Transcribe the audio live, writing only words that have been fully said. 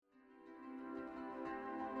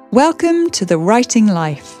Welcome to The Writing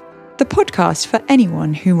Life, the podcast for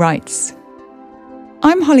anyone who writes.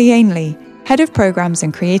 I'm Holly Ainley, Head of Programmes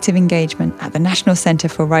and Creative Engagement at the National Centre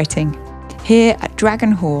for Writing, here at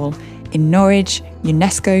Dragon Hall in Norwich,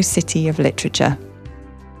 UNESCO City of Literature.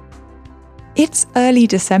 It's early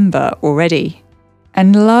December already,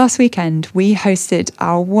 and last weekend we hosted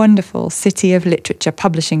our wonderful City of Literature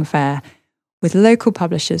Publishing Fair with local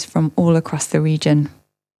publishers from all across the region.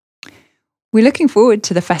 We're looking forward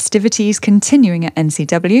to the festivities continuing at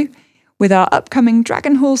NCW with our upcoming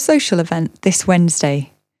Dragon Hall social event this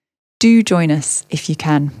Wednesday. Do join us if you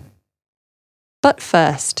can. But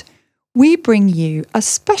first, we bring you a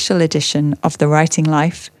special edition of The Writing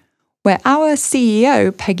Life, where our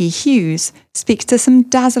CEO, Peggy Hughes, speaks to some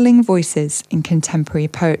dazzling voices in contemporary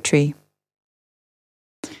poetry.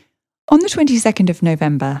 On the 22nd of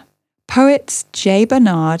November, poets J.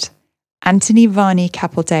 Bernard, Anthony Vahni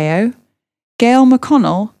Capildeo, Gail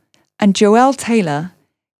McConnell and Joelle Taylor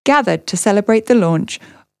gathered to celebrate the launch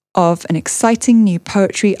of an exciting new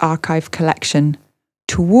poetry archive collection,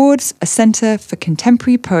 Towards a Centre for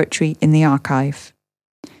Contemporary Poetry in the Archive.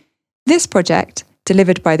 This project,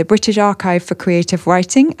 delivered by the British Archive for Creative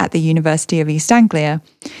Writing at the University of East Anglia,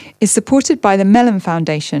 is supported by the Mellon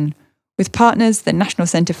Foundation, with partners the National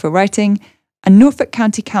Centre for Writing and Norfolk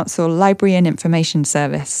County Council Library and Information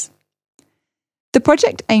Service. The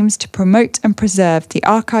project aims to promote and preserve the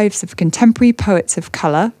archives of contemporary poets of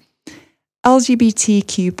colour,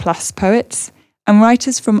 LGBTQ+ poets, and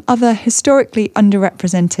writers from other historically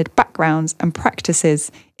underrepresented backgrounds and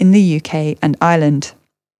practices in the UK and Ireland.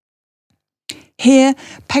 Here,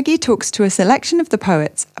 Peggy talks to a selection of the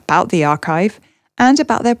poets about the archive and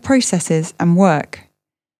about their processes and work.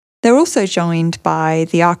 They're also joined by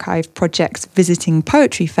the Archive Project's visiting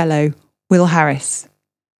poetry fellow, Will Harris.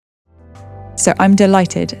 So I'm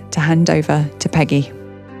delighted to hand over to Peggy.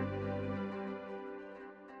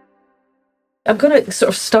 I'm going to sort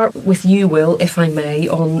of start with you, Will, if I may,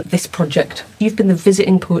 on this project. You've been the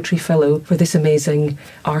Visiting Poetry Fellow for this amazing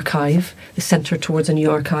archive, the Centre Towards a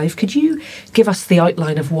New Archive. Could you give us the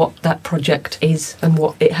outline of what that project is and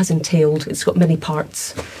what it has entailed? It's got many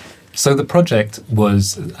parts. So the project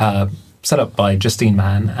was set up by Justine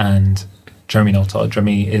Mann and Jeremy Noltod.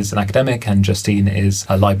 Jeremy is an academic and Justine is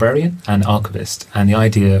a librarian and archivist. And the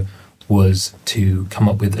idea was to come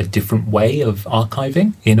up with a different way of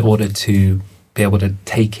archiving in order to be able to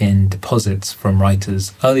take in deposits from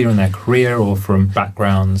writers earlier in their career or from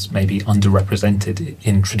backgrounds maybe underrepresented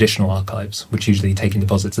in traditional archives, which usually take in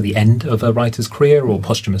deposits at the end of a writer's career or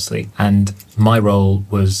posthumously. And my role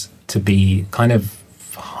was to be kind of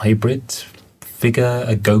hybrid figure,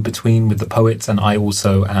 a go-between with the poets, and I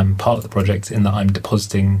also am part of the project in that I'm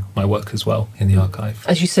depositing my work as well in the archive.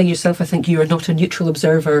 As you say yourself, I think you are not a neutral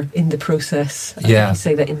observer in the process. Yeah. You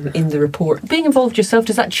say that in the report. Being involved yourself,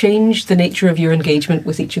 does that change the nature of your engagement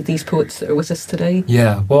with each of these poets that are with us today?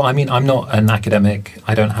 Yeah, well, I mean, I'm not an academic.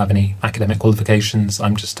 I don't have any academic qualifications.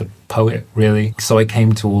 I'm just a poet, really. So I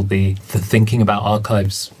came to all the thinking about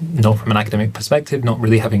archives not from an academic perspective, not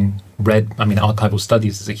really having read, I mean, archival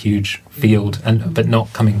studies is a huge field, but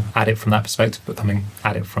not coming at it from that perspective, but coming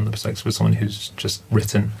at it from the perspective of someone who's just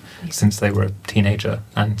written since they were a teenager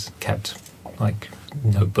and kept like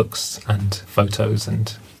notebooks and photos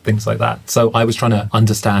and things like that. So I was trying to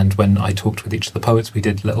understand when I talked with each of the poets, we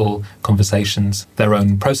did little conversations, their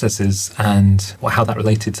own processes and how that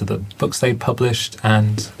related to the books they'd published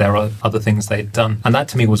and there are other things they'd done. And that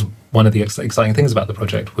to me was one of the exciting things about the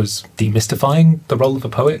project, was demystifying the role of a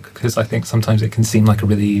poet, because I think sometimes it can seem like a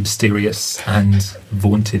really mysterious and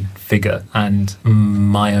vaunted figure. And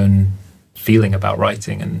my own feeling about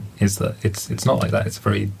writing and is that it's not like that. It's a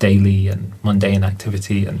very daily and mundane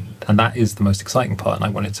activity, and that is the most exciting part. And I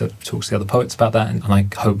wanted to talk to the other poets about that, and I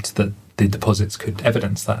hoped that the deposits could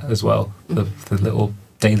evidence that as well, the little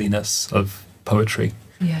dailiness of poetry.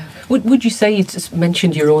 Yeah. Would you say, you just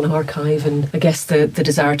mentioned your own archive and I guess the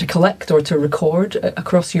desire to collect or to record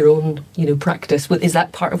across your own, practice. Is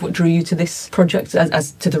that part of what drew you to this project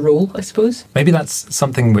as to the role, I suppose? Maybe that's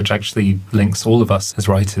something which actually links all of us as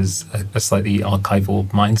writers, a slightly archival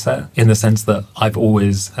mindset, in the sense that I've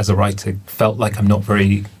always, as a writer, felt like I'm not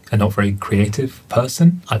very creative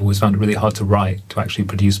person. I've always found it really hard to write, to actually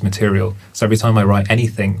produce material. So every time I write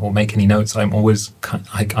anything or make any notes, I'm always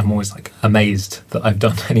amazed that I've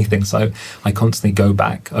done anything. So I constantly go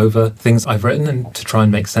back over things I've written and to try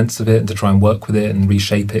and make sense of it and to try and work with it and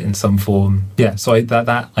reshape it in some form. Yeah, so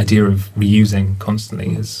that idea of reusing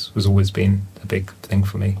constantly has always been a big thing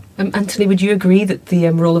for me. Anthony, would you agree that the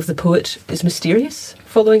role of the poet is mysterious,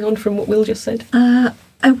 following on from what Will just said?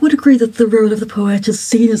 I would agree that the role of the poet is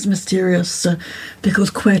seen as mysterious because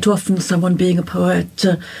quite often someone being a poet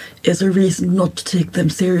is a reason not to take them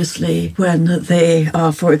seriously when they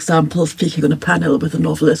are, for example, speaking on a panel with a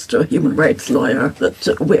novelist or a human rights lawyer,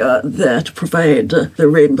 that we are there to provide the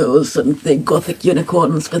rainbows and the gothic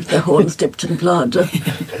unicorns with their horns dipped in blood.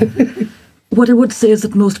 What I would say is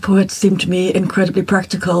that most poets seem to me incredibly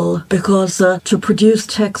practical because to produce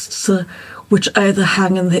texts which either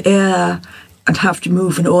hang in the air and have to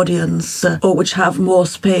move an audience or which have more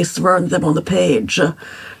space around them on the page,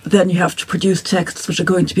 then you have to produce texts which are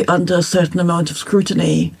going to be under a certain amount of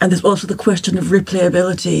scrutiny. And there's also the question of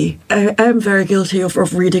replayability. I am very guilty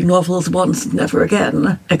of reading novels once and never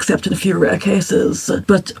again, except in a few rare cases.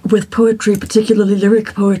 But with poetry, particularly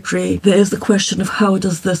lyric poetry, there is the question of how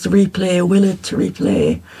does this replay, will it to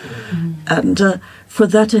replay? And for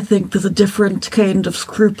that, I think there's a different kind of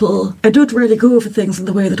scruple. I don't really go over things in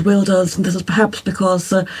the way that Will does, and this is perhaps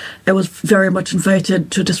because I was very much invited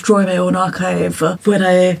to destroy my own archive. When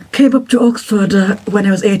I came up to Oxford when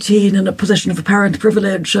I was 18 in a position of apparent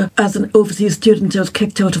privilege, as an overseas student, I was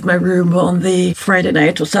kicked out of my room on the Friday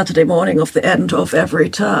night or Saturday morning of the end of every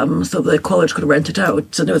term, so the college could rent it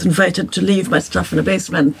out, and I was invited to leave my stuff in a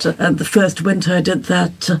basement. And the first winter I did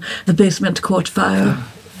that, the basement caught fire.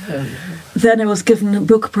 Then I was given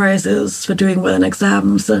book prizes for doing well in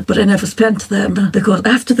exams, but I never spent them because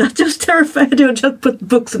after that I was terrified I would just put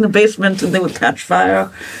books in the basement and they would catch fire.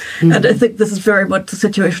 And I think this is very much the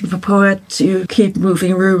situation for poets. You keep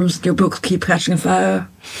moving rooms and your books keep catching fire.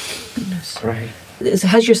 That's right.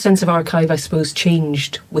 Has your sense of archive, I suppose,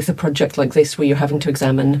 changed with a project like this where you're having to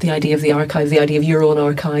examine the idea of the archive, the idea of your own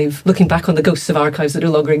archive, looking back on the ghosts of archives that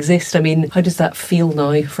no longer exist? I mean, how does that feel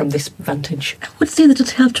now from this vantage? I would say that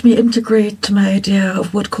it helped me integrate my idea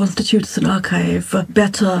of what constitutes an archive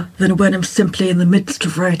better than when I'm simply in the midst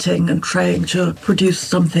of writing and trying to produce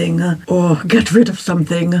something or get rid of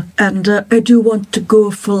something. And I do want to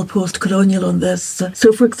go full post-colonial on this.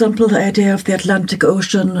 So, for example, the idea of the Atlantic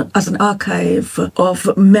Ocean as an archive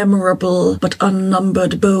of memorable but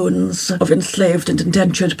unnumbered bones of enslaved and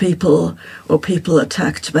indentured people, or people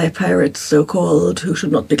attacked by pirates, so-called, who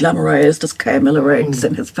should not be glamorized, as Kay Miller writes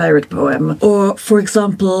in his pirate poem. Or, for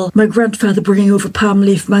example, my grandfather bringing over palm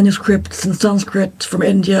leaf manuscripts in Sanskrit from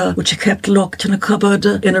India, which he kept locked in a cupboard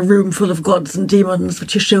in a room full of gods and demons,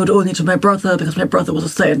 which he showed only to my brother because my brother was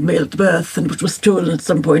assigned male at birth and which was stolen at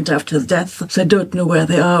some point after his death. So I don't know where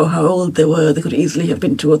they are or how old they were. They could easily have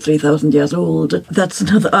been 2,000 or 3,000 years old. That's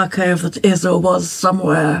another archive that is or was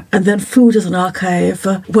somewhere. And then food is an archive.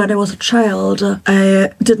 When I was a child,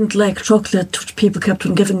 I didn't like chocolate, which people kept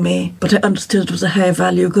on giving me, but I understood it was a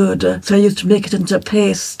high-value good. So I used to make it into a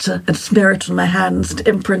paste and smear it on my hands and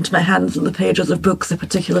imprint my hands on the pages of books I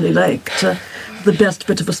particularly liked. The best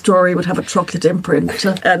bit of a story would have a chocolate imprint.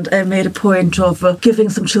 And I made a point of giving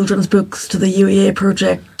some children's books to the UEA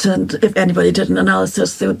project, and if anybody did an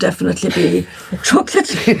analysis, there would definitely be chocolate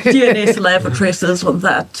DNA saliva traces on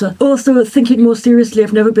that. Also, thinking more seriously,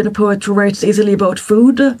 I've never been a poet who writes easily about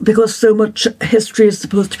food, because so much history is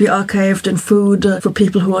supposed to be archived in food for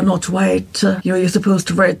people who are not white. You're supposed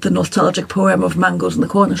to write the nostalgic poem of mangoes in the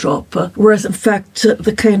corner shop, whereas in fact,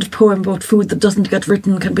 the kind of poem about food that doesn't get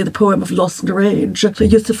written can be the poem of loss and rage. So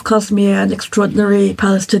Yusuf Kazmi, an extraordinary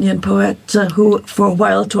Palestinian poet who for a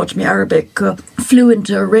while taught me Arabic, flew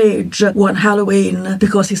into a rage one Halloween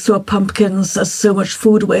because he saw pumpkins as so much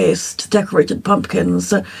food waste, decorated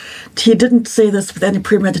pumpkins. He didn't say this with any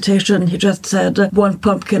premeditation. He just said one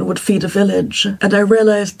pumpkin would feed a village. And I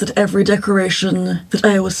realized that every decoration that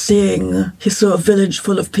I was seeing, he saw a village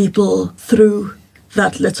full of people through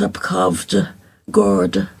that lit up carved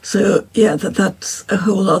gourd. So yeah, that's a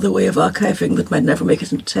whole other way of archiving that might never make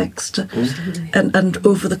it into text. And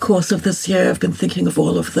over the course of this year I've been thinking of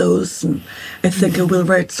all of those, and I think I will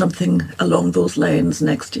write something along those lines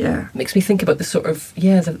next year. Makes me think about the sort of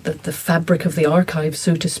the fabric of the archive,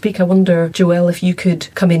 so to speak. I wonder, Joelle, if you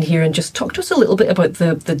could come in here and just talk to us a little bit about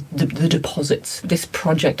the deposits. This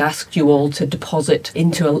project asked you all to deposit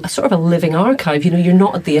into a sort of a living archive. You know, you're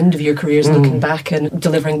not at the end of your careers looking back and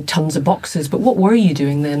delivering tons of boxes, but what were you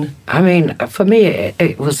doing then? I mean, for me,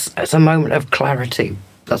 it was a moment of clarity.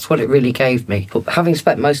 That's what it really gave me. But having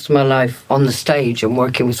spent most of my life on the stage and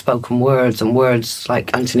working with spoken words, and words,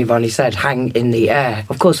 like Anthony Vahni said, hang in the air,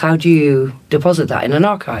 of course, how do you deposit that in an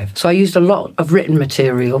archive? So I used a lot of written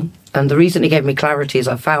material And the reason it gave me clarity is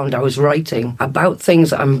I found I was writing about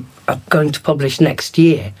things that I'm going to publish next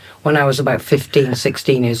year when I was about 15,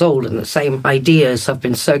 16 years old, and the same ideas have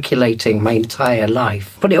been circulating my entire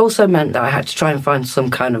life. But it also meant that I had to try and find some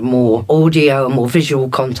kind of more audio and more visual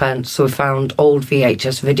content. So I found old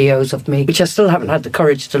VHS videos of me, which I still haven't had the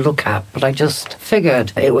courage to look at, but I just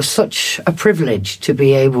figured it was such a privilege to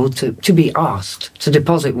be able to be asked to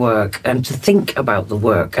deposit work and to think about the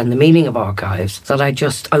work and the meaning of archives that I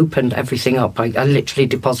just opened everything up. I literally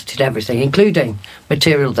deposited everything, including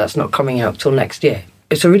material that's not coming out till next year.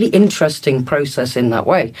 It's a really interesting process in that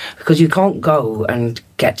way, because you can't go and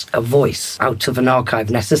get a voice out of an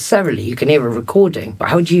archive necessarily. You can hear a recording, but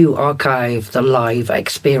how do you archive the live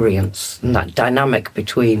experience and that dynamic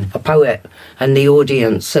between a poet and the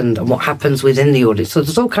audience and what happens within the audience? So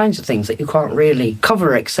there's all kinds of things that you can't really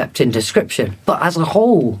cover except in description. But as a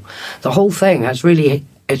whole, the whole thing has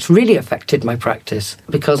it's really affected my practice,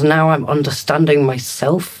 because now I'm understanding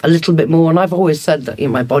myself a little bit more. And I've always said that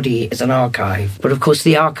my body is an archive. But of course,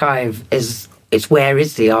 the archive it's where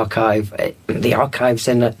is the archive? The archive's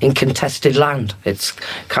in contested land. It's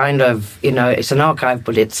kind of, it's an archive,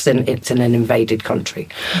 but it's in an invaded country.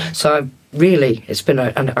 So really, it's been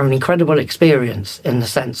an incredible experience in the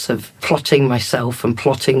sense of plotting myself and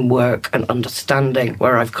plotting work and understanding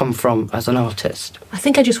where I've come from as an artist. I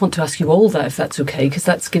think I just want to ask you all that, if that's okay, because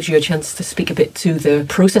that gives you a chance to speak a bit to the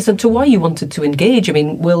process and to why you wanted to engage. I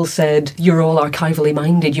mean, Will said you're all archivally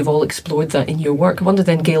minded, you've all explored that in your work. I wonder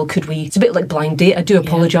then, Gail, it's a bit like blind date. I do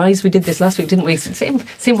apologise. We did this last week, didn't we? Same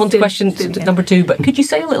one question, number 2, but could you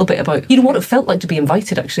say a little bit about, what it felt like to be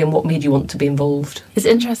invited, actually, and what made you want to be involved? It's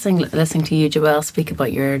interesting listening to you, Joelle, speak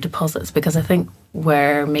about your deposits, because I think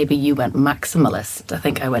where maybe you went maximalist, I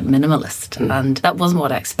think I went minimalist. And that wasn't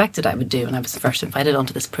what I expected I would do when I was first invited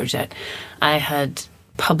onto this project. I had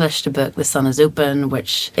published a book, The Sun is Open,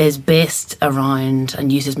 which is based around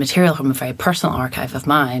and uses material from a very personal archive of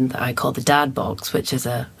mine that I call the Dad Box, which is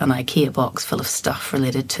an IKEA box full of stuff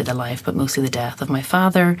related to the life, but mostly the death of my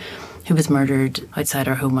father, who was murdered outside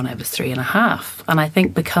our home when I was 3.5. And I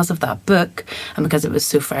think because of that book, and because it was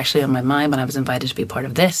so freshly on my mind when I was invited to be part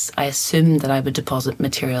of this, I assumed that I would deposit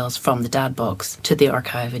materials from the Dad Box to the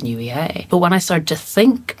archive in UEA. But when I started to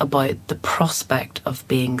think about the prospect of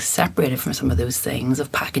being separated from some of those things,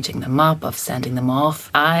 of packaging them up, of sending them off,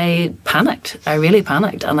 I panicked. I really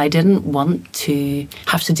panicked. And I didn't want to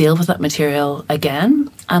have to deal with that material again.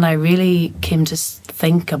 And I really came to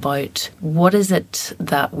think about what is it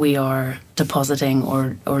that we are depositing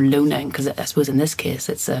or loaning, because I suppose in this case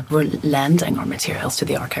we're lending our materials to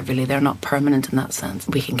the archive. Really, they're not permanent in that sense.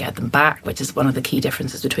 We can get them back, which is one of the key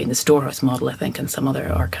differences between the storehouse model, I think, and some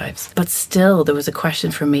other archives. But still, there was a question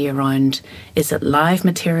for me around, is it live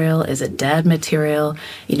material? Is it dead material?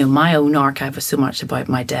 My own archive was so much about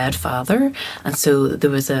my dead father, and so there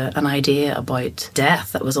was an idea about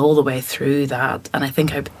death that was all the way through that, and I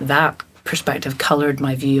think that perspective coloured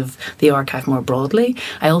my view of the archive more broadly.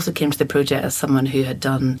 I also came to the project as someone who had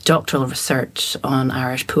done doctoral research on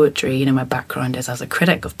Irish poetry. My background is as a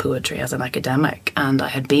critic of poetry, as an academic, and I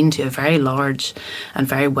had been to a very large and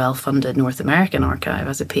very well-funded North American archive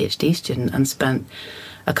as a PhD student and spent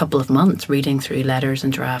a couple of months reading through letters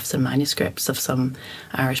and drafts and manuscripts of some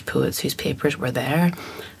Irish poets whose papers were there.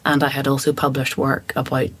 And I had also published work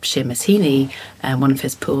about Seamus Heaney and one of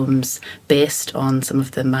his poems based on some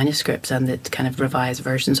of the manuscripts and the kind of revised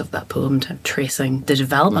versions of that poem, tracing the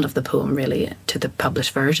development of the poem really to the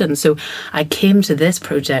published version. So I came to this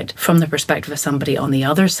project from the perspective of somebody on the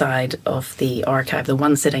other side of the archive, the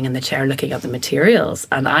one sitting in the chair looking at the materials.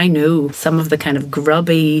 And I know some of the kind of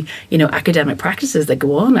grubby, academic practices that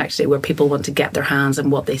go on actually, where people want to get their hands on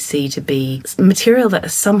what they see to be material that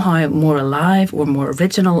is somehow more alive or more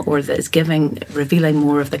original, or that is revealing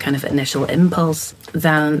more of the kind of initial impulse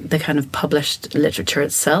than the kind of published literature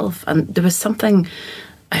itself. And there was something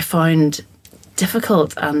I found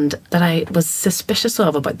difficult and that I was suspicious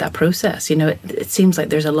of about that process. It seems like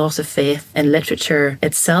there's a loss of faith in literature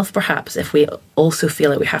itself, perhaps, if we also feel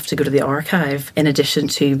like we have to go to the archive in addition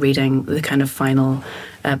to reading the kind of final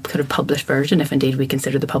kind of published version, if indeed we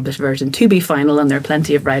consider the published version to be final. And there are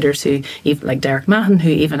plenty of writers who, even like Derek Mahon, who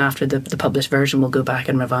even after the published version will go back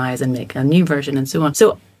and revise and make a new version and so on.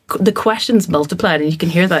 So the questions multiplied, and you can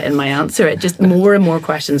hear that in my answer. It just more and more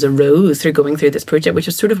questions arose through going through this project, which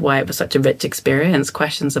is sort of why it was such a rich experience.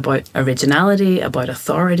 Questions about originality, about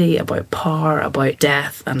authority, about power, about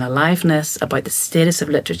death and aliveness, about the status of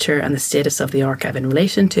literature and the status of the archive in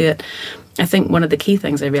relation to it. I think one of the key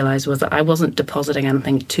things I realised was that I wasn't depositing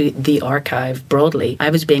anything to the archive broadly. I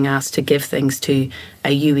was being asked to give things to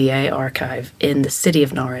a UEA archive in the city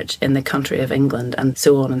of Norwich, in the country of England, and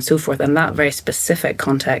so on and so forth. And that very specific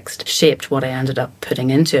context shaped what I ended up putting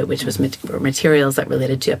into it, which was materials that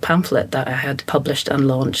related to a pamphlet that I had published and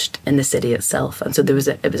launched in the city itself. And so it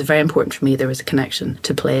was very important for me there was a connection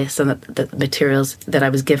to place, and that the materials that I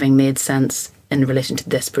was giving made sense in relation to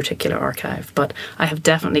this particular archive. But I have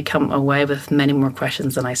definitely come away with many more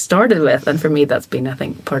questions than I started with. And for me, that's been, I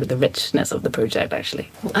think, part of the richness of the project, actually.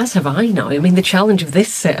 Well, as have I now. I mean, the challenge of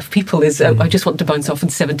this set of people is I just want to bounce off in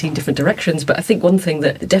 17 different directions. But I think one thing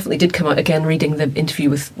that definitely did come out, again, reading the interview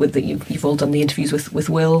with that you've all done the interviews with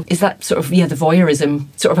Will, is that sort of, the voyeurism,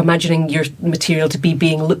 sort of imagining your material to be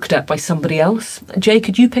being looked at by somebody else. Jay,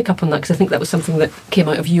 could you pick up on that? Because I think that was something that came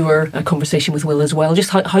out of your conversation with Will as well.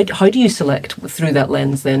 Just how do you select through that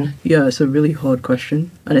lens then? Yeah, it's a really hard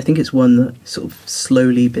question, and I think it's one that sort of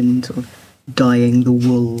slowly been sort of dyeing the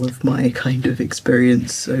wool of my kind of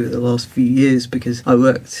experience over the last few years, because I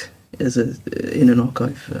worked in an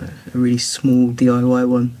archive, a really small DIY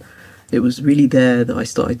one. It was really there that I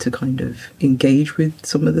started to kind of engage with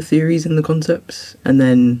some of the theories and the concepts, and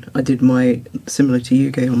then I did similar to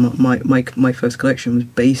you, Gail, my first collection was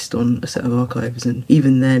based on a set of archives, and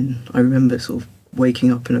even then I remember sort of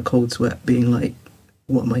waking up in a cold sweat being like,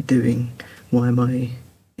 what am I doing? Why am I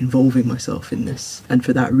involving myself in this? And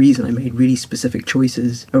for that reason, I made really specific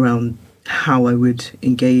choices around how I would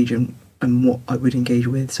engage and what I would engage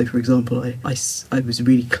with. So, for example, I was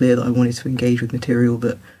really clear that I wanted to engage with material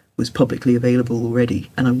that was publicly available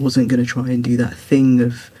already, and I wasn't going to try and do that thing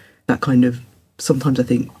of that kind of, sometimes I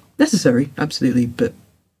think necessary, absolutely, but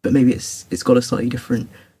maybe it's got a slightly different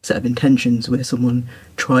set of intentions, where someone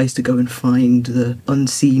tries to go and find the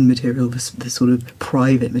unseen material, the sort of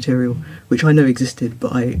private material, which I know existed,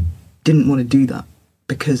 but I didn't want to do that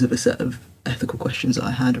because of a set of ethical questions that I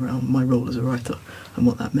had around my role as a writer and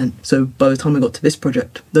what that meant. So by the time I got to this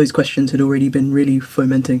project, those questions had already been really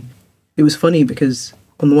fomenting. It was funny because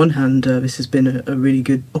on the one hand, this has been a really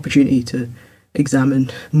good opportunity to examine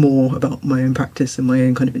more about my own practice and my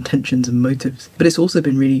own kind of intentions and motives. But it's also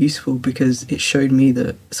been really useful because it showed me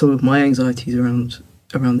that some of my anxieties around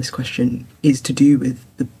this question is to do with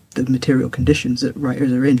the material conditions that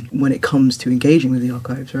writers are in when it comes to engaging with the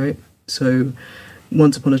archives, right? So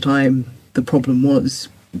once upon a time, the problem was,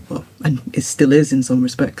 well, and it still is in some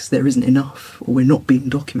respects, there isn't enough, or we're not being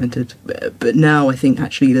documented. But now I think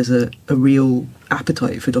actually there's a real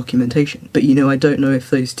appetite for documentation. But I don't know if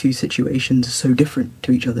those two situations are so different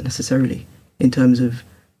to each other necessarily, in terms of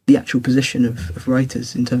the actual position of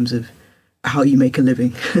writers, in terms of how you make a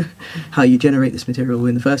living, how you generate this material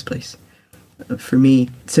in the first place. For me,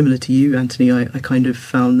 similar to you, Anthony, I kind of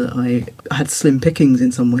found that I had slim pickings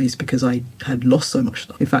in some ways because I had lost so much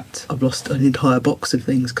stuff. In fact, I've lost an entire box of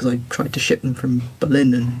things because I tried to ship them from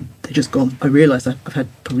Berlin and they're just gone. I realised I've had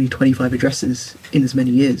probably 25 addresses in as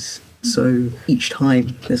many years. So each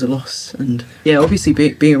time there's a loss. And yeah, obviously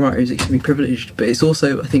being a writer is extremely privileged, but it's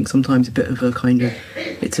also, I think, sometimes a bit of a kind of,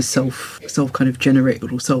 it's a self kind of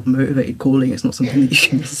generated or self-motivated calling. It's not something that you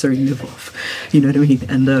can necessarily live off. You know what I mean?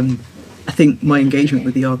 And I think my engagement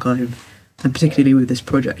with the archive, and particularly with this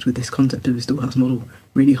project, with this concept of the storehouse model,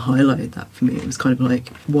 really highlighted that for me. It was kind of like,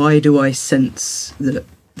 why do I sense that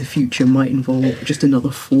the future might involve just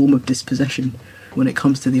another form of dispossession when it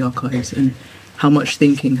comes to the archives? And how much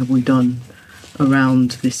thinking have we done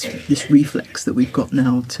around this reflex that we've got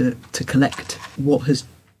now to collect? What has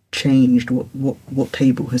changed? What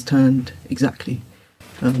table has turned exactly?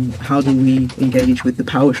 How do we engage with the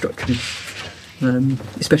power structures?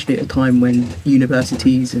 Especially at a time when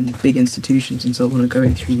universities and big institutions and so on are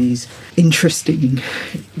going through these interesting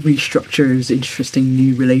restructures, interesting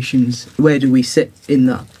new relations. Where do we sit in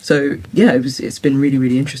that? So yeah, it's been really,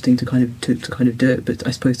 really interesting to kind of do it. But I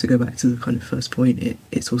suppose to go back to the kind of first point,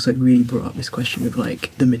 it's also really brought up this question of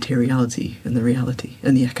like the materiality and the reality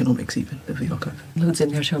and the economics even of the archive. Loads in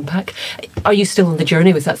there to unpack. Are you still on the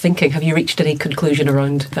journey with that thinking? Have you reached any conclusion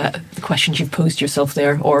around that, the questions you've posed yourself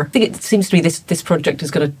there? Or I think it seems to me this project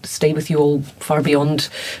is going to stay with you all far beyond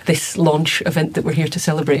this launch event that we're here to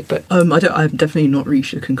celebrate. But I've definitely not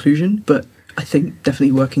reached a conclusion, but I think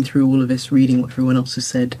definitely working through all of this, reading what everyone else has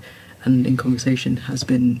said, and in conversation has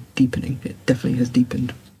been deepening. It definitely has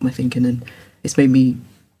deepened my thinking, and it's made me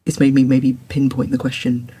maybe pinpoint the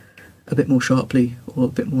question a bit more sharply or a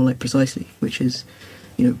bit more like precisely, which is,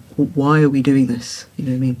 why are we doing this? You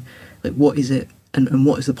know what I mean? Like, what is it, and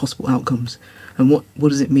what is the possible outcomes? And what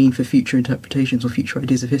does it mean for future interpretations or future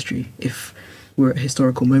ideas of history if we're at a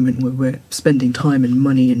historical moment where we're spending time and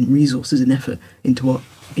money and resources and effort into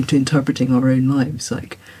interpreting our own lives.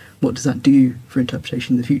 Like, what does that do for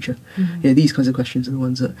interpretation in the future? These kinds of questions are the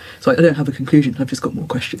ones that... So I don't have a conclusion. I've just got more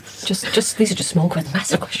questions. Just these are just small questions,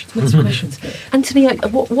 massive questions. Anthony,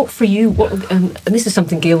 what for you? And this is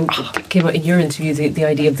something Gail came out in your interview. The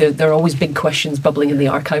idea of there are always big questions bubbling in the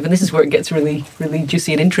archive, and this is where it gets really, really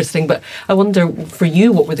juicy and interesting. But I wonder, for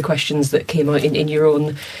you, what were the questions that came out in your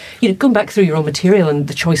own? Going back through your own material and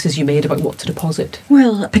the choices you made about what to deposit.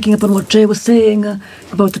 Well, picking up on what Jay was saying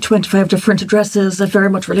about the 25 different addresses, I very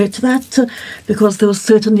much relate to that, because there was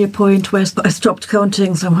certainly a point where I stopped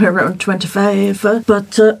counting somewhere around 25.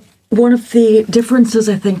 But one of the differences,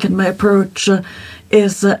 I think, in my approach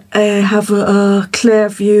is I have a clear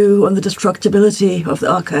view on the destructibility of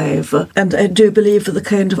the archive. And I do believe that the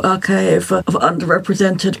kind of archive of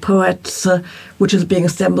underrepresented poets which is being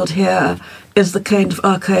assembled here is the kind of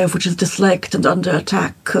archive which is disliked and under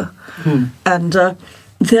attack. And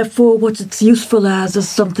therefore, what it's useful as is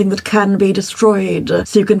something that can be destroyed.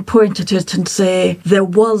 So you can point at it and say, there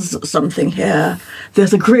was something here.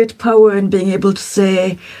 There's a great power in being able to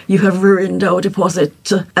say, you have ruined our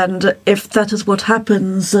deposit. And if that is what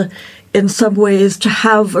happens, in some ways, to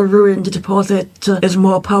have a ruined deposit is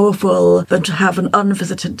more powerful than to have an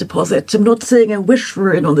unvisited deposit. I'm not saying I wish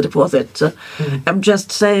ruin on the deposit. I'm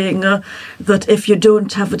just saying that if you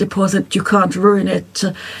don't have a deposit, you can't ruin it.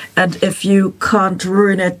 And if you can't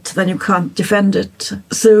ruin it, then you can't defend it.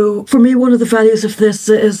 So for me, one of the values of this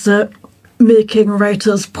is making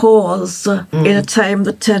writers pause in a time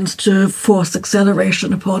that tends to force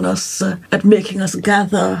acceleration upon us, and making us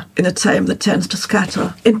gather in a time that tends to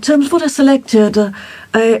scatter. In terms of what I selected,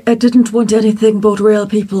 I didn't want anything but real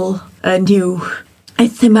people I knew. I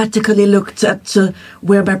thematically looked at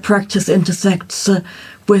where my practice intersects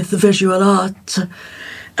with the visual art.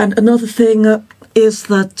 And another thing is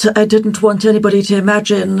that I didn't want anybody to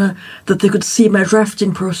imagine that they could see my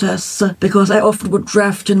drafting process, because I often would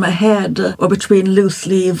draft in my head or between loose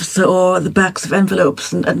leaves or the backs of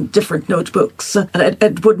envelopes and different notebooks. And I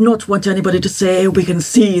would not want anybody to say, we can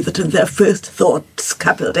see that in their first thoughts,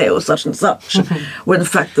 Capildeo such and such, when in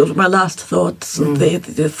fact those were my last thoughts, and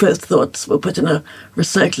the first thoughts were put in a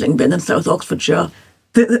recycling bin in South Oxfordshire.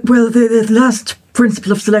 The last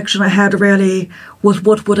principle of selection I had really was,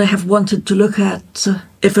 what would I have wanted to look at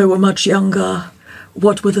if I were much younger?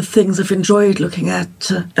 What were the things I've enjoyed looking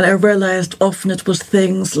at? And I realised often it was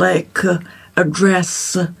things like a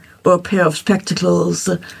dress or a pair of spectacles,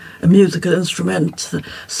 a musical instrument,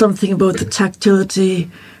 something about the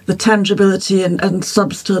tactility, the tangibility and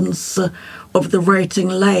substance of the writing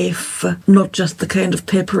life, not just the kind of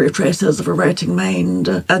papery traces of a writing mind.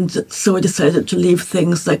 And so I decided to leave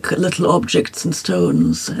things like little objects and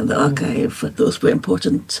stones in the archive. Those were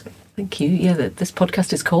important. Thank you. Yeah, this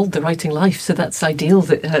podcast is called The Writing Life, so that's ideal.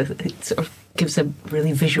 That it sort of gives a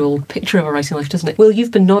really visual picture of a writing life, doesn't it? Will,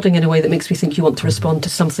 you've been nodding in a way that makes me think you want to respond to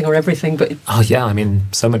something or everything, but... Oh, yeah, I mean,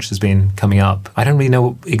 so much has been coming up. I don't really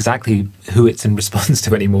know exactly who it's in response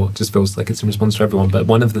to anymore. It just feels like it's in response to everyone. But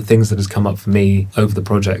one of the things that has come up for me over the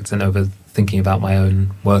project and over thinking about my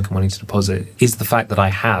own work and wanting to deposit is the fact that I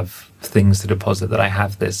have things to deposit, that I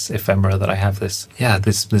have this ephemera, that I have this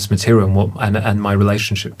material and my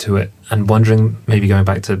relationship to it. And wondering, maybe going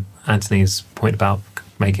back to Anthony's point about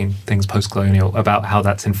making things post-colonial, about how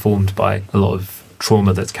that's informed by a lot of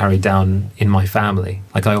trauma that's carried down in my family.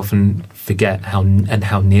 Like, I often forget how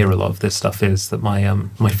near a lot of this stuff is, that my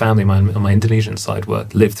family, on my Indonesian side,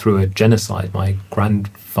 lived through a genocide. My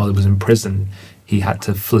grandfather was in prison. He had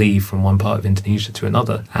to flee from one part of Indonesia to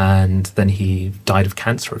another, and then he died of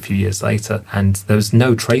cancer a few years later, and there was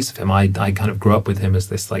no trace of him. I kind of grew up with him as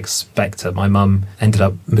this like spectre. My mum ended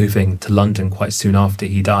up moving to London quite soon after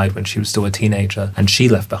he died, when she was still a teenager, and she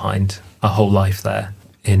left behind a whole life there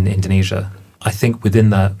in Indonesia. I think within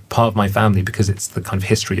that part of my family, because it's the kind of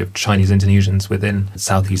history of Chinese Indonesians within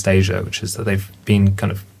Southeast Asia, which is that they've been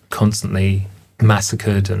kind of constantly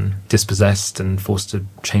massacred and dispossessed and forced to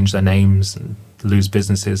change their names and lose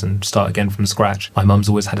businesses and start again from scratch. My mum's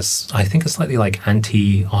always had a slightly like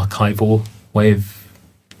anti-archival way of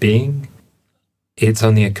being. It's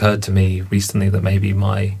only occurred to me recently that maybe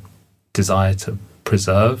my desire to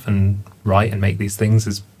preserve and write and make these things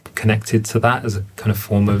is connected to that as a kind of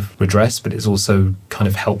form of redress, but it's also kind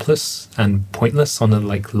of helpless and pointless on a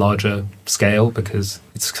like larger scale, because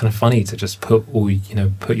it's kind of funny to just put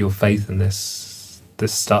your faith in this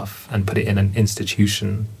stuff and put it in an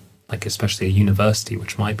institution, like especially a university,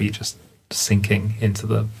 which might be just sinking into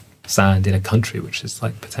the sand, in a country which is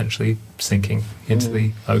like potentially sinking into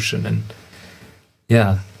the ocean. And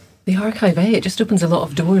yeah, The archive, it just opens a lot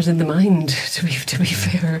of doors in the mind, to be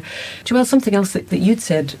fair. Joelle, something else that you'd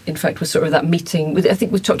said, in fact, was sort of that meeting. I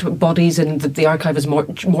think we talked about bodies and the archive as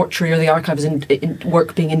mortuary, or the archive as in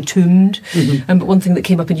work being entombed. Mm-hmm. But one thing that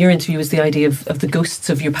came up in your interview was the idea of the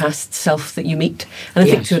ghosts of your past self that you meet. And I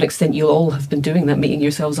think to an extent you'll all have been doing that, meeting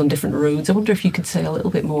yourselves on different roads. I wonder if you could say a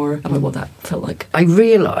little bit more about what that felt like. I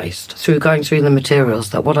realised through going through the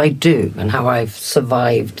materials that what I do and how I've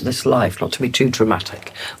survived this life, not to be too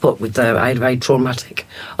dramatic, but I had a very traumatic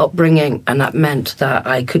upbringing, and that meant that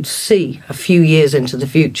I could see a few years into the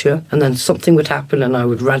future, and then something would happen and I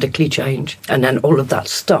would radically change, and then all of that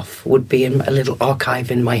stuff would be in a little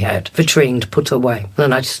archive in my head, vitrined, put away, and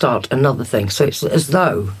then I'd start another thing. So it's as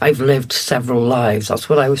though I've lived several lives. That's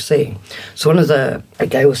what I was seeing. So one of the,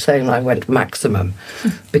 Gail was saying, I went maximum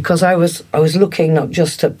because I was looking not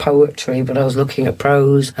just at poetry, but I was looking at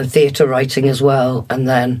prose and theatre writing as well, and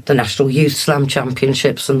then the National Youth Slam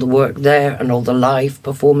Championships and the work there and all the live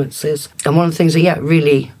performances. And one of the things that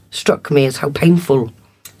really struck me is how painful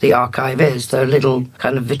the archive is. There are little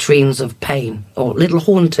kind of vitrines of pain, or little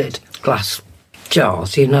haunted glass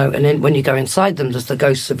jars, and then when you go inside them, there's the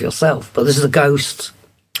ghosts of yourself, but there's the ghosts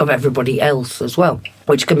of everybody else as well,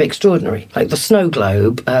 which can be extraordinary. Like the snow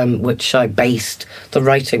globe, which I based the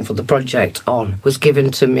writing for the project on, was given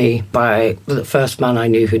to me by the first man I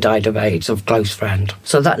knew who died of AIDS, a close friend.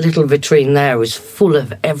 So that little vitrine there was full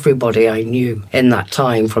of everybody I knew in that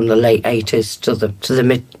time, from the late 80s to the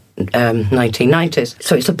mid 1990s.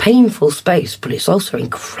 So it's a painful space, but it's also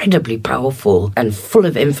incredibly powerful and full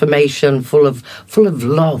of information, full of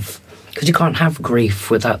love. Because you can't have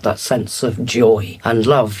grief without that sense of joy and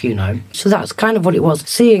love, So that's kind of what it was.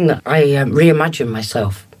 Seeing that I reimagined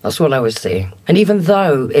myself. That's what I was seeing. And even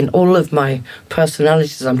though in all of my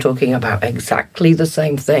personalities I'm talking about exactly the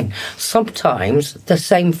same thing, sometimes the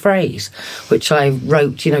same phrase, which I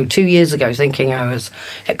wrote, 2 years ago thinking I was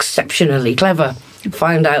exceptionally clever,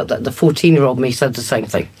 find out that the 14-year-old me said the same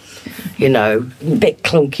thing. A bit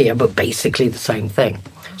clunkier, but basically the same thing.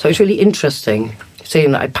 So it's really interesting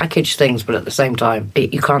seeing that I package things, but at the same time,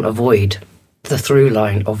 you can't avoid the through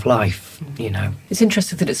line of life, It's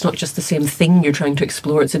interesting that it's not just the same thing you're trying to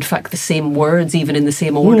explore, it's in fact the same words, even in the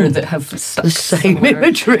same order, that have stuck the same somewhere.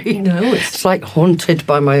 Imagery. It's like haunted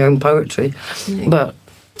by my own poetry. Yeah.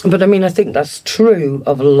 But I mean, I think that's true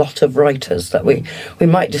of a lot of writers, that we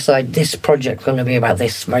might decide this project's going to be about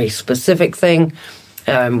this very specific thing.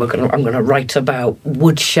 I'm going to write about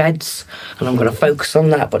woodsheds, and I'm going to focus on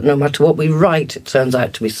that. But no matter what we write, it turns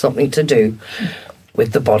out to be something to do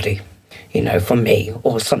with the body, for me,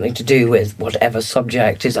 or something to do with whatever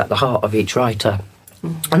subject is at the heart of each writer.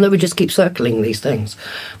 And then we just keep circling these things,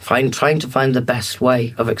 trying to find the best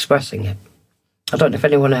way of expressing it. I don't know if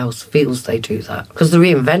anyone else feels they do that. Because the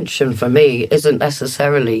reinvention for me isn't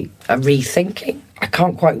necessarily a rethinking. I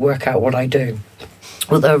can't quite work out what I do.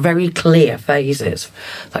 Well, there are very clear phases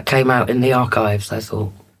that came out in the archives, I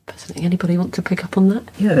thought. Anybody want to pick up on that?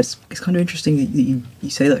 Yeah, it's kind of interesting that you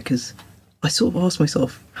say that, because I sort of ask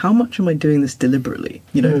myself, how much am I doing this deliberately?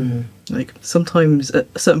 Like sometimes at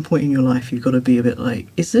a certain point in your life, you've got to be a bit like,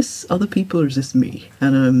 is this other people or is this me?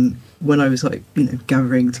 And when I was like,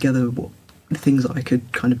 gathering together what the things that I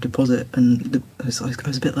could kind of deposit, and I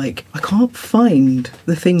was a bit like, I can't find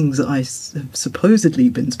the things that I have supposedly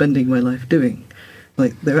been spending my life doing.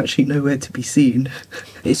 Like, they're actually nowhere to be seen.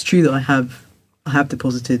 It's true that I have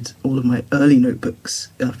deposited all of my early notebooks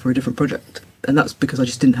for a different project, and that's because I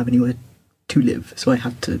just didn't have anywhere to live, so I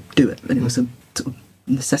had to do it, and it was a sort of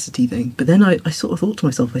necessity thing. But then I sort of thought to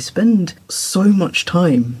myself, I spend so much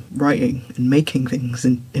time writing and making things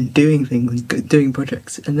and doing things and doing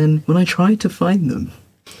projects, and then when I try to find them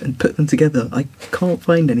and put them together, I can't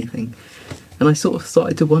find anything. And I sort of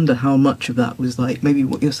started to wonder how much of that was like, maybe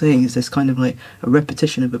what you're saying is this kind of like a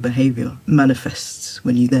repetition of a behaviour manifests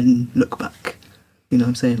when you then look back.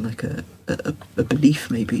 I'm saying, like a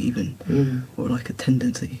belief maybe even, or like a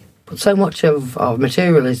tendency. But so much of our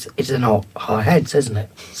material is in our heads, isn't it?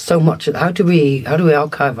 So much. How do we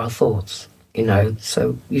archive our thoughts?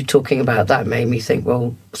 So you talking about that made me think,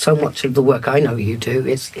 well, so much of the work I know you do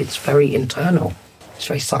it's very internal. It's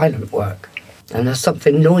very silent work. And there's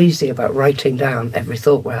something noisy about writing down every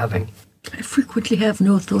thought we're having. I frequently have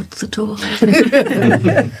no thoughts at all.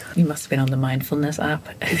 You must have been on the mindfulness app.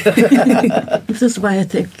 This is why I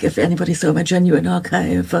think if anybody saw my genuine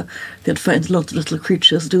archive, they'd find lots of little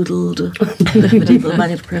creatures doodled, medieval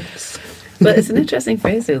manuscripts. But it's an interesting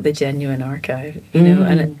phrase, though, the genuine archive,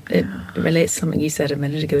 and it relates to something you said a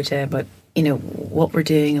minute ago, Jay, about, what we're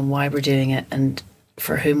doing and why we're doing it, and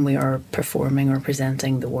for whom we are performing or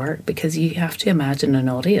presenting the work, because you have to imagine an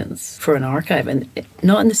audience for an archive, and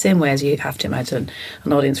not in the same way as you have to imagine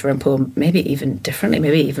an audience for a poem, maybe even differently,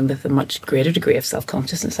 maybe even with a much greater degree of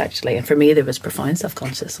self-consciousness, actually. And for me, there was profound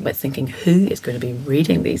self-consciousness about thinking, who is going to be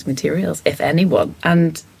reading these materials, if anyone?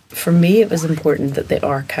 And for me, it was important that the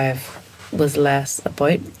archive was less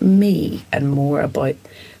about me and more about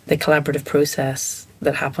the collaborative process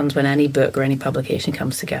that happens when any book or any publication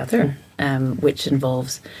comes together, which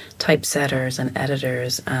involves typesetters and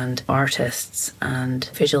editors and artists and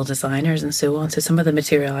visual designers and so on. So some of the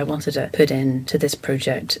material I wanted to put into this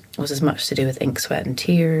project was as much to do with ink, sweat and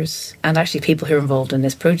tears, and actually people who are involved in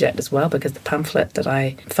this project as well, because the pamphlet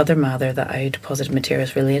that Father Mather, that I deposited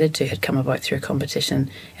materials related to, had come about through a competition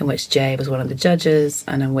in which Jay was one of the judges,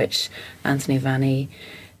 and in which Anthony Vahni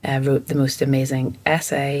wrote the most amazing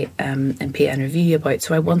essay in PN Review about.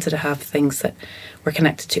 So I wanted to have things that were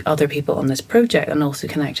connected to other people on this project, and also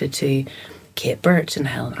connected to Kate Birch and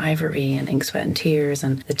Helen Ivory and Ink, Sweat and Tears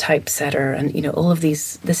and the typesetter, and all of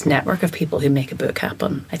this network of people who make a book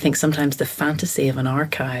happen. I think sometimes the fantasy of an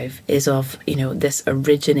archive is of this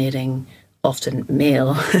originating, often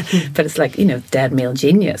male, but it's like, dead male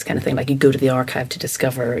genius kind of thing. Like you go to the archive to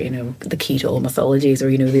discover, the key to all mythologies, or,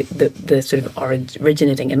 the sort of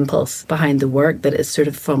originating impulse behind the work that is sort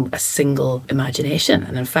of from a single imagination.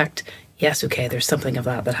 And in fact, yes, okay, there's something of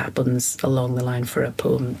that happens along the line for a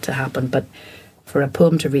poem to happen, but for a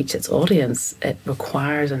poem to reach its audience, it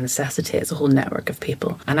requires and necessitates a whole network of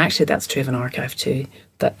people. And actually that's true of an archive too,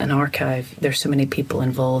 that an archive, there's so many people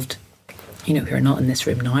involved who are not in this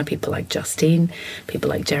room now, people like Justine, people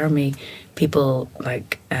like Jeremy, people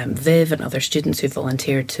like Viv and other students who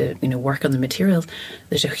volunteered to work on the materials.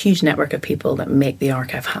 There's a huge network of people that make the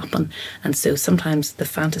archive happen. And so sometimes the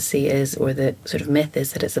fantasy is, or the sort of myth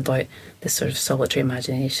is, that it's about this sort of solitary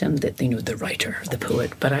imagination, that the writer, the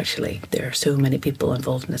poet, but actually there are so many people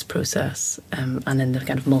involved in this process, and in the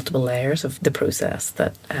kind of multiple layers of the process,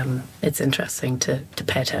 that it's interesting to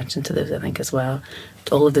pay attention to those, I think, as well.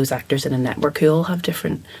 All of those actors in a network who all have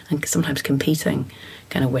different and sometimes competing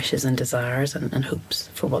kind of wishes and desires and hopes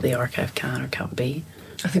for what the archive can or can't be.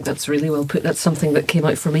 I think that's really well put. That's something that came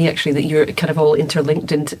out for me, actually, that you're kind of all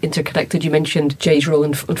interlinked and interconnected. You mentioned Jay's role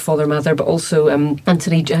in Father Mather, but also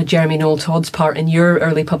Anthony, Jeremy Noel Todd's part in your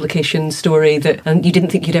early publication story that you didn't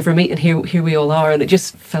think you'd ever meet, and here we all are, and it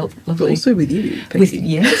just felt lovely. But also with you, Peggy.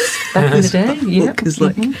 Yes, back in the day, yeah. Because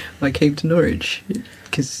I came to Norwich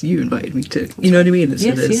because you invited me to. You know what I mean?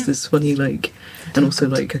 So there's this funny and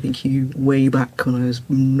also I think you way back when I was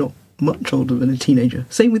not much older than a teenager.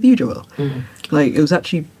 Same with you, Joelle. It was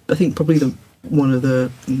actually, I think, probably one of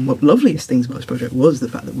the loveliest things about this project was the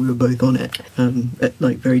fact that we were both on it at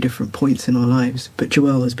very different points in our lives. But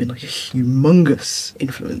Joelle has been a humongous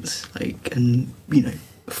influence, and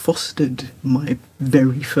fostered my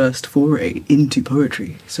very first foray into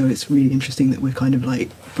poetry. So it's really interesting that we're kind of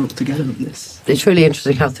brought together on this. It's really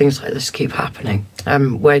interesting how things like this keep happening.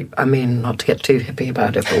 Not to get too hippie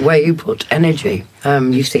about it, but where you put energy,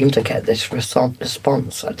 you seem to get this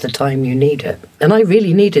response at the time you need it. And I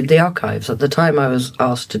really needed the archives at the time I was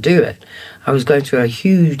asked to do it. I was going through a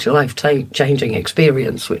huge life-changing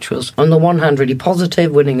experience, which was on the one hand really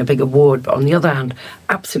positive, winning a big award, but on the other hand,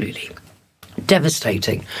 absolutely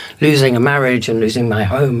devastating, losing a marriage and losing my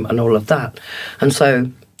home and all of that. And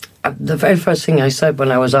so the very first thing I said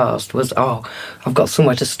when I was asked was, I've got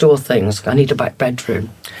somewhere to store things. I need a back bedroom.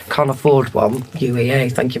 Can't afford one.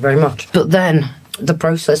 UEA, thank you very much. But then the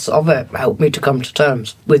process of it helped me to come to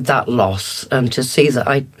terms with that loss, and to see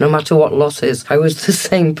that no matter what loss is, I was the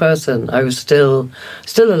same person. I was still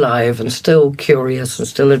alive and still curious and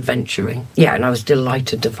still adventuring. Yeah, and I was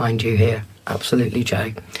delighted to find you here. Absolutely,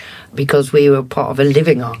 Jay. Because we were part of a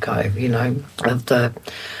living archive, of the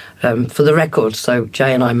for the record. So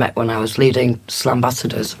Jay and I met when I was leading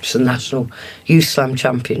Slambassadors, which is the National Youth Slam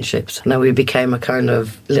Championships. And then we became a kind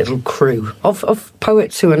of little crew of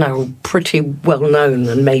poets who are now pretty well known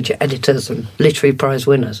and major editors and literary prize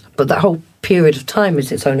winners. But that whole period of time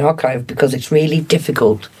is its own archive, because it's really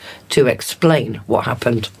difficult to explain what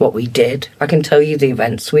happened, what we did. I can tell you the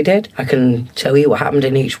events we did. I can tell you what happened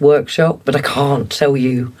in each workshop, but I can't tell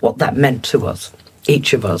you what that meant to us,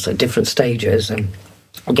 each of us at different stages. And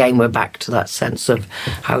again, we're back to that sense of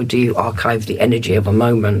how do you archive the energy of a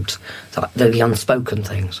moment, the unspoken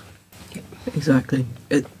things. Exactly.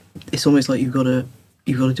 It's almost like you've got to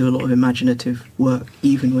do a lot of imaginative work,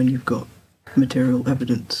 even when you've got material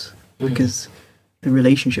evidence, because the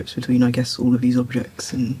relationships between, I guess, all of these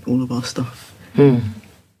objects and all of our stuff,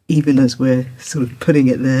 even as we're sort of putting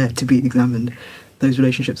it there to be examined, those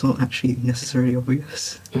relationships aren't actually necessarily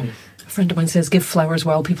obvious. friend of mine says, give flowers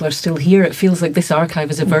while people are still here. It feels like this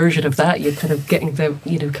archive is a version of that. You're kind of getting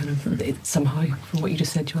the, somehow from what you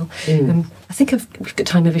just said, Joelle. I think we've got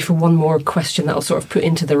time maybe for one more question that I'll sort of put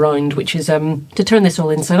into the round, which is to turn this all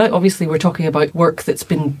inside out. Obviously, we're talking about work that's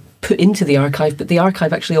been put into the archive, but the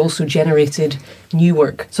archive actually also generated new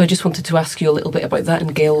work. So I just wanted to ask you a little bit about that.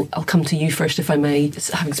 And Gail, I'll come to you first, if I may.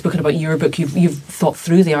 Having spoken about your book, you've thought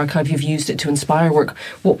through the archive, you've used it to inspire work.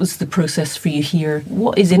 What was the process for you here?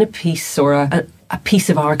 What is in a piece or a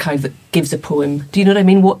piece of archive that gives a poem? Do you know what I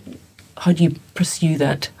mean? How do you pursue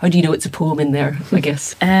that? How do you know it's a poem in there, I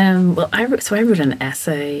guess? Well, I wrote an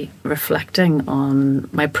essay reflecting on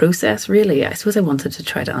my process, really. I suppose I wanted to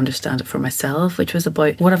try to understand it for myself, which was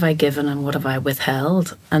about what have I given and what have I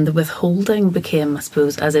withheld? And the withholding became, I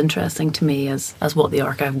suppose, as interesting to me as what the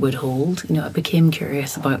archive would hold. I became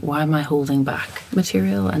curious about why am I holding back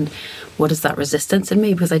material and what is that resistance in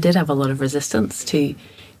me? Because I did have a lot of resistance to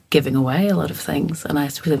giving away a lot of things. And I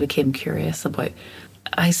suppose I became curious about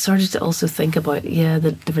I started to also think about,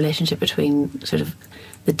 the relationship between sort of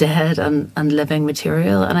the dead and living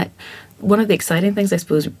material. And one of the exciting things, I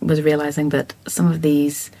suppose, was realising that some of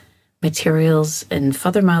these materials in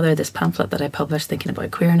Father Mather, this pamphlet that I published thinking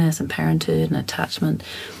about queerness and parenthood and attachment,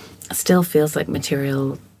 still feels like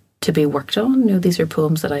material to be worked on. These are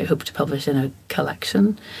poems that I hope to publish in a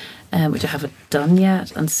collection, which I haven't done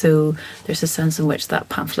yet. And so there's a sense in which that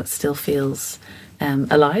pamphlet still feels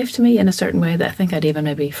alive to me in a certain way that I think I'd even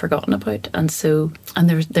maybe forgotten about. And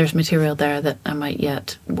there's material there that I might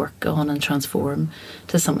yet work on and transform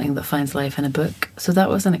to something that finds life in a book. So that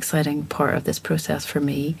was an exciting part of this process for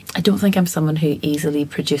me. I don't think I'm someone who easily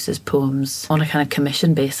produces poems on a kind of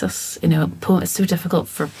commission basis. It's so difficult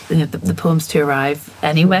for the poems to arrive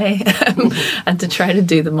anyway and to try to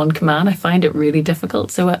do them on command. I find it really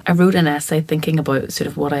difficult. So I wrote an essay thinking about sort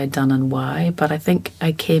of what I had done and why, but I think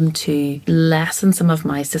I came to lessen some of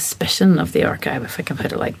my suspicion of the archive, if I can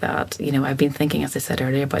put it like that. I've been thinking, as I said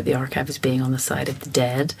earlier, about the archive as being on the side of the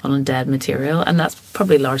dead, on dead material, and that's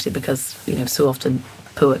probably largely because, so often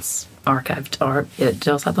poets archived art, it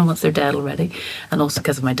does happen once they're dead already, and also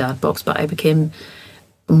because of my dad box. But I became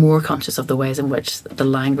more conscious of the ways in which the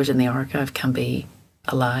language in the archive can be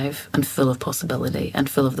alive and full of possibility and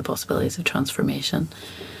full of the possibilities of transformation.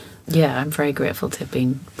 Yeah, I'm very grateful to have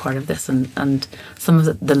been part of this, and some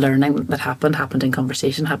of the learning that happened in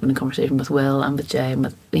conversation with Will and with Jay and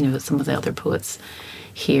with some of the other poets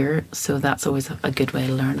here. So that's always a good way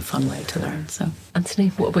to learn, a fun way to learn. So, Anthony,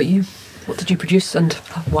 what about you? What did you produce and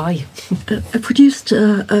why? I produced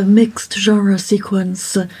a mixed genre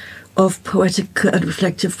sequence of poetic and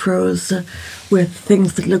reflective prose with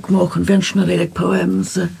things that look more conventionally like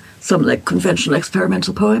poems, some like conventional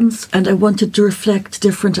experimental poems, and I wanted to reflect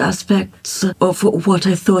different aspects of what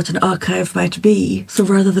I thought an archive might be. So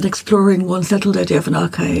rather than exploring one settled idea of an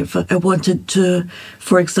archive, I wanted to,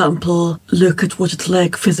 for example, look at what it's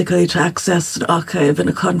like physically to access an archive in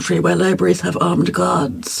a country where libraries have armed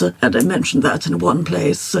guards, and I mentioned that in one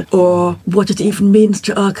place, or what it even means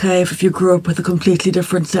to archive if you grew up with a completely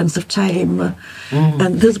different sense of time.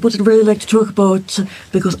 And this is what I'd really like to talk about,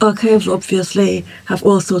 because archives obviously have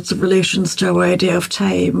all sorts of relations to our idea of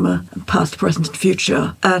time, past, present and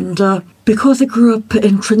future. And because I grew up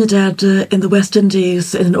in Trinidad in the West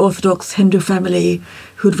Indies in an Orthodox Hindu family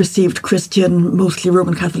who'd received Christian, mostly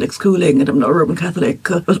Roman Catholic schooling, and I'm not Roman Catholic,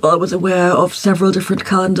 but I was aware of several different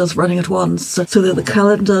calendars running at once. So they're the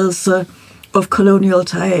calendars of colonial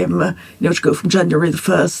time, which go from January the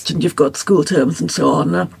 1st, and you've got school terms and so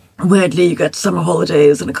on. Weirdly, you get summer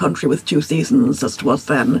holidays in a country with 2 seasons, as it was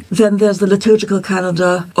then. Then there's the liturgical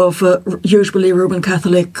calendar of usually Roman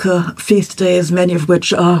Catholic feast days, many of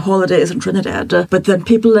which are holidays in Trinidad. But then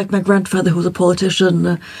people like my grandfather, who's a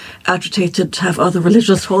politician, agitated to have other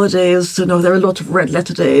religious holidays. There are a lot of red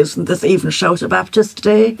letter days, and there's even Shouter Baptist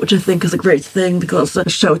Day, which I think is a great thing because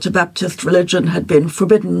Shouter Baptist religion had been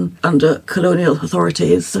forbidden under colonial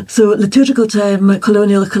authorities. So liturgical time,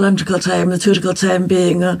 colonial calendrical time, liturgical time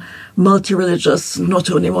being multi-religious,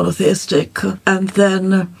 not only monotheistic, and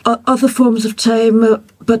then other forms of time,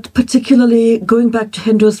 but particularly going back to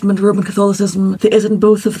Hinduism and Roman Catholicism, there is in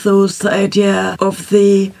both of those the idea of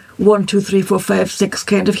the 1, 2, 3, 4, 5, 6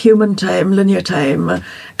 kind of human time, linear time,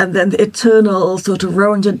 and then the eternal sort of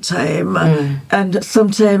rounded time. And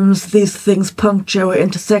sometimes these things puncture or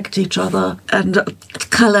intersect each other. And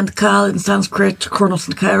Kal and Kal in Sanskrit, Chronos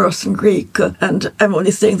and Kairos in Greek. And I'm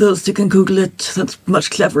only saying those, you can Google it, since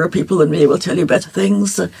much cleverer people than me will tell you better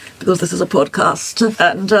things, because this is a podcast.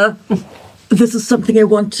 And this is something I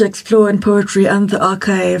want to explore in poetry and the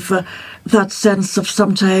archive, that sense of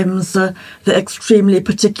sometimes the extremely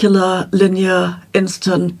particular, linear,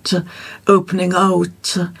 instant opening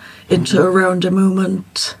out into around a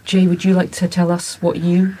moment. Jay, would you like to tell us what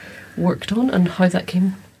you worked on and how that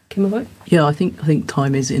came about? Yeah, I think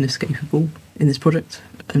time is inescapable in this project.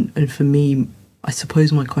 And for me, I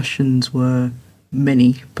suppose my questions were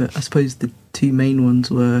many, but I suppose the two main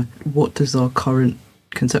ones were, what does our current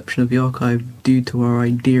conception of the archive do to our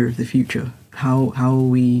idea of the future? How are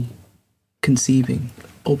we conceiving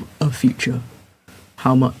of a future?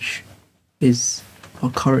 How much is our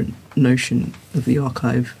current notion of the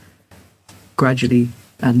archive gradually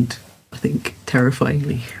and, I think,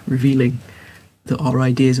 terrifyingly revealing that our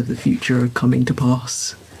ideas of the future are coming to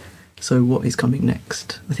pass? So what is coming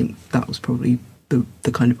next? I think that was probably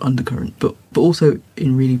the kind of undercurrent, but also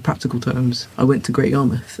in really practical terms, I went to Great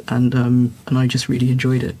Yarmouth and I just really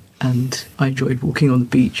enjoyed it. And I enjoyed walking on the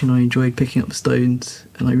beach, and I enjoyed picking up the stones,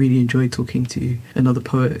 and I really enjoyed talking to another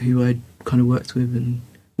poet who I'd kind of worked with, and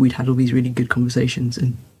we'd had all these really good conversations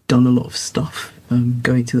and done a lot of stuff,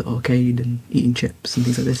 going to the arcade and eating chips and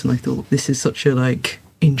things like this. And I thought, this is such a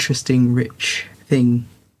interesting, rich thing.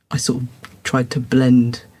 I sort of tried to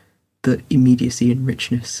blend the immediacy and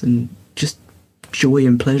richness and just joy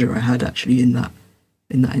and pleasure I had actually in that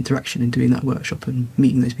interaction and doing that workshop and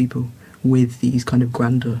meeting those people with these kind of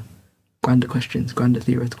grander questions, grander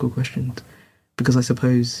theoretical questions. Because I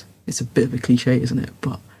suppose it's a bit of a cliche, isn't it?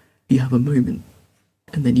 But you have a moment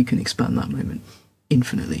and then you can expand that moment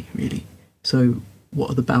infinitely, really. So what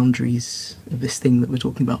are the boundaries of this thing that we're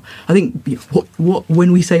talking about? I think what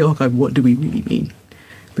when we say archive, what do we really mean?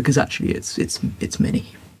 Because actually it's many.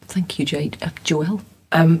 Thank you, Jade. Joelle?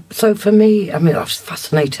 So for me, I was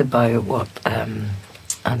fascinated by what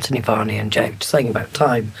Anthony, Vahni and Jay were saying about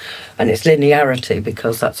time and its linearity,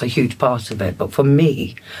 because that's a huge part of it. But for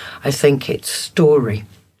me, I think it's story.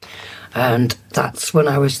 And that's when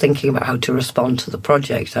I was thinking about how to respond to the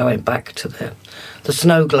project. I went back to the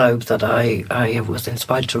snow globe that I was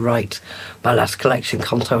inspired to write my last collection,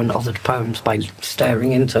 Conto and Othered Poems, by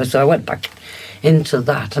staring into. So I went back into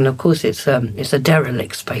that. And of course, it's a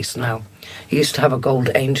derelict space now. It used to have a gold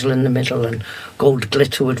angel in the middle and gold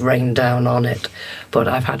glitter would rain down on it. But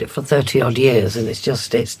I've had it for 30-odd years and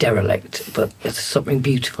it's derelict. But there's something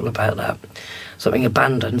beautiful about that, something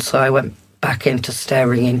abandoned. So I went back into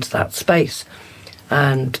staring into that space.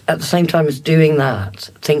 And at the same time as doing that,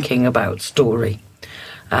 thinking about story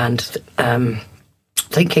and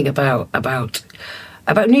thinking about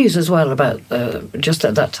news as well, about just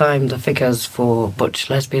at that time the figures for butch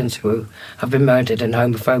lesbians who have been murdered in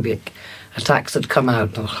homophobic attacks had come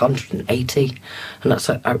out, 180, and that's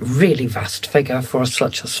a really vast figure for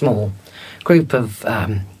such a small group of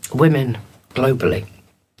women globally.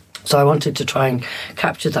 So I wanted to try and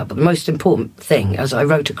capture that. But the most important thing, as I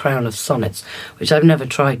wrote a crown of sonnets, which I've never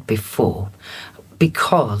tried before,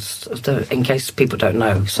 because, in case people don't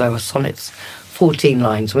know, so a sonnet's 14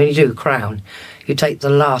 lines. When you do a crown, you take the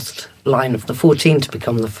last line of the 14 to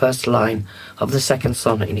become the first line of the second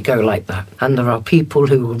sonnet, and you go like that. And there are people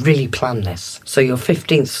who really plan this. So your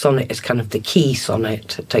 15th sonnet is kind of the key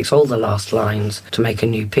sonnet. It takes all the last lines to make a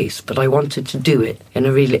new piece. But I wanted to do it in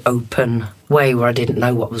a really open way where I didn't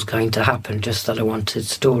know what was going to happen, just that I wanted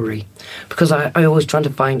story. Because I always try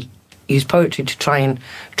to use poetry to try and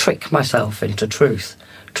trick myself into truth,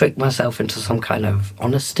 trick myself into some kind of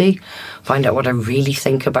honesty, find out what I really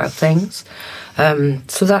think about things.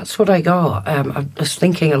 So that's what I got. I was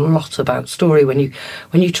thinking a lot about story. When you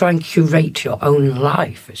try and curate your own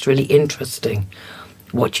life, it's really interesting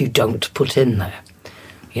what you don't put in there.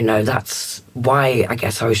 You know, that's why I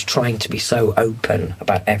guess I was trying to be so open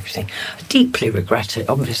about everything. I deeply regret it,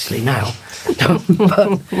 obviously, now.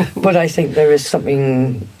 but I think there is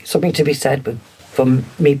something to be said for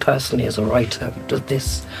me personally as a writer,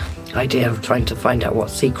 this idea of trying to find out what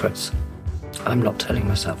secrets I'm not telling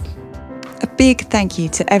myself. A big thank you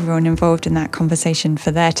to everyone involved in that conversation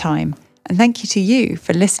for their time, and thank you to you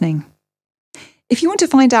for listening. If you want to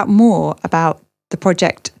find out more about the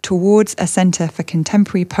project Towards a Centre for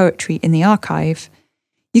Contemporary Poetry in the Archive,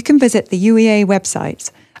 you can visit the UEA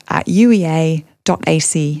website at uea.ac.uk.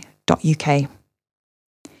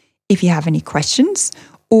 If you have any questions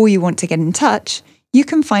or you want to get in touch, you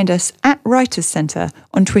can find us at Writers Centre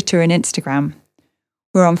on Twitter and Instagram.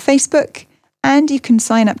 We're on Facebook, and you can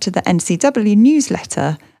sign up to the NCW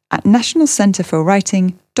newsletter at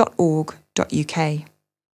nationalcentreforwriting.org.uk.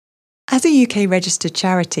 As a UK registered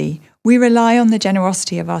charity, we rely on the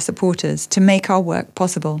generosity of our supporters to make our work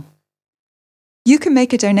possible. You can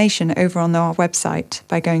make a donation over on our website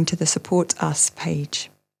by going to the Support Us page.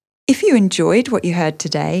 If you enjoyed what you heard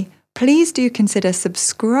today, please do consider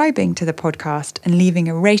subscribing to the podcast and leaving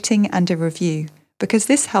a rating and a review, because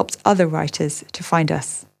this helps other writers to find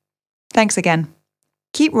us. Thanks again.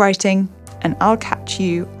 Keep writing, and I'll catch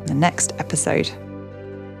you on the next episode.